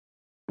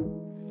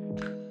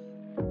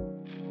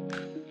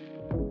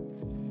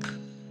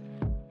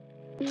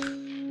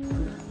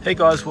Hey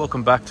guys,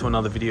 welcome back to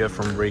another video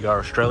from Regar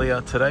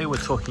Australia. Today we're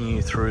talking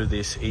you through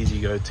this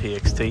EZGO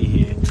TXT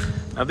here.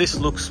 Now this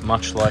looks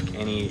much like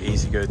any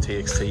EZGO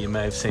TXT you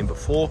may have seen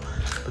before,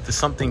 but there's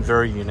something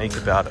very unique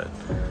about it.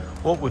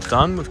 What we've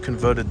done, we've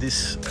converted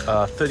this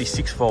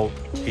 36 volt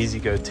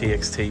EZGO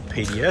TXT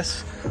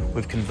PDS,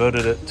 we've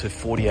converted it to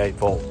 48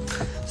 volt.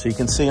 So you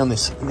can see on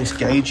this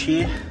gauge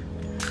here,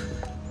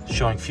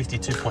 showing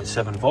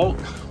 52.7 volt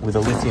with a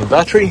lithium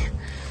battery.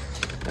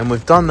 And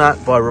we've done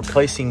that by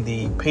replacing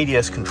the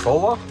PDS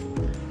controller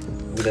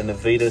with a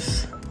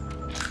Navitas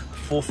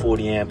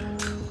 440 amp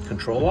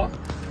controller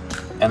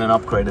and an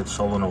upgraded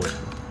solenoid.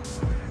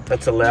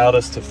 That's allowed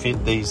us to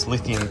fit these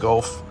Lithium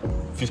Golf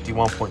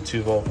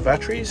 51.2 volt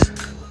batteries.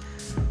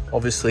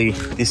 Obviously,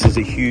 this is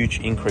a huge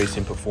increase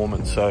in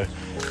performance. So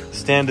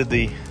standard,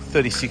 the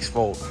 36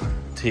 volt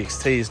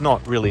TXT is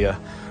not really a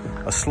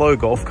slow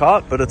golf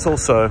cart, but it's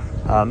also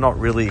not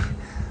really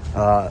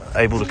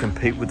able to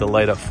compete with the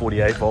later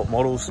 48 volt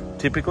models.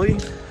 Typically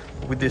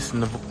with this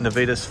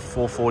Navitas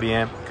 440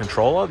 amp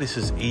controller, this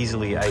is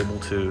easily able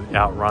to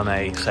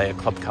outrun say a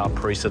Club Car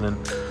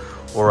Precedent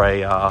or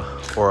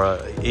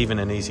even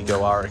an EZGO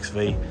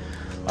RXV.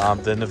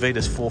 The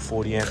Navitas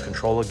 440 amp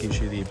controller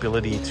gives you the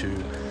ability to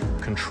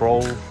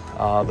control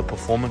the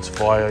performance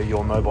via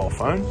your mobile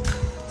phone.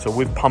 So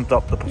we've pumped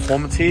up the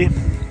performance here,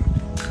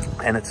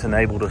 and it's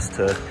enabled us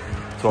to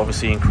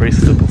obviously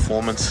increase the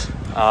performance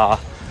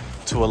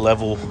to a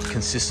level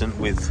consistent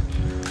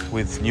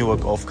with newer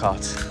golf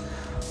carts.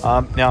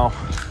 Now,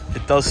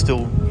 it does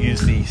still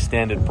use the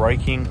standard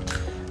braking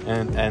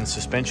and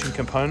suspension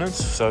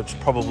components, so it's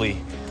probably,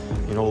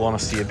 in all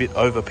honesty, a bit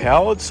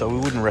overpowered. So we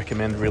wouldn't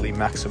recommend really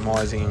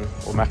maximizing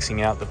or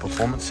maxing out the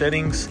performance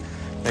settings.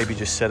 Maybe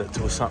just set it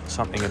to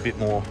something a bit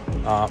more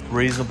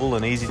reasonable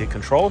and easy to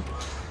control.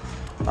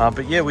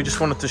 But yeah, we just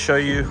wanted to show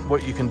you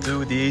what you can do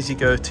with the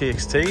EZGO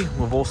TXT.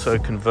 We've also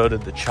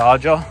converted the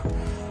charger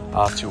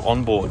to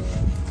onboard.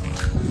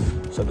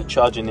 So the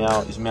charger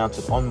now is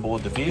mounted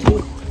onboard the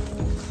vehicle,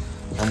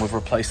 and we've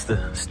replaced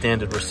the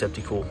standard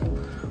receptacle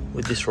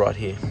with this right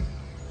here.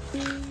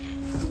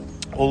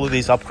 All of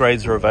these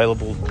upgrades are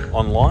available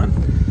online,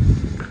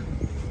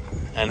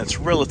 and it's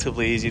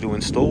relatively easy to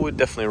install. We'd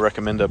definitely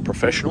recommend a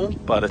professional,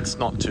 but it's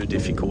not too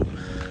difficult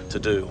to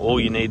do. All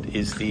you need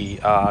is the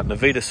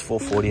Navitas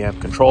 440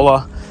 amp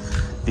controller,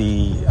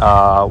 the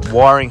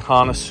wiring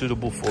harness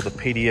suitable for the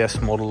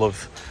PDS model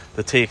of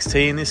the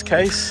TXT in this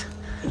case,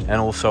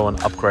 and also an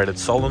upgraded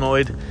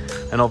solenoid.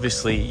 And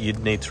obviously you'd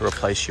need to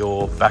replace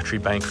your battery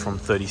bank from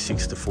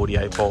 36 to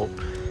 48 volt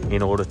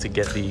in order to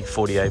get the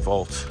 48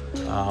 volts.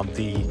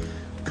 The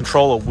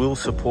controller will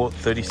support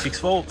 36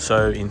 volt,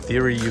 so in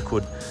theory you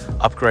could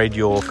upgrade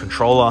your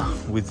controller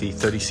with the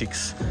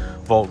 36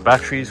 volt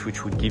batteries,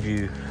 which would give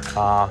you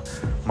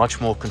much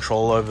more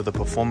control over the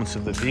performance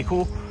of the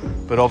vehicle.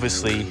 But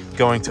obviously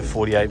going to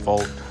 48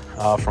 volt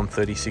from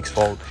 36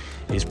 volt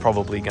is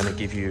probably going to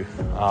give you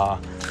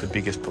the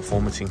biggest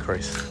performance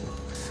increase.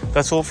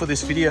 That's all for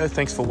this video.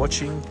 Thanks for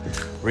watching.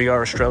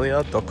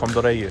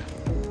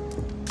 regaraustralia.com.au.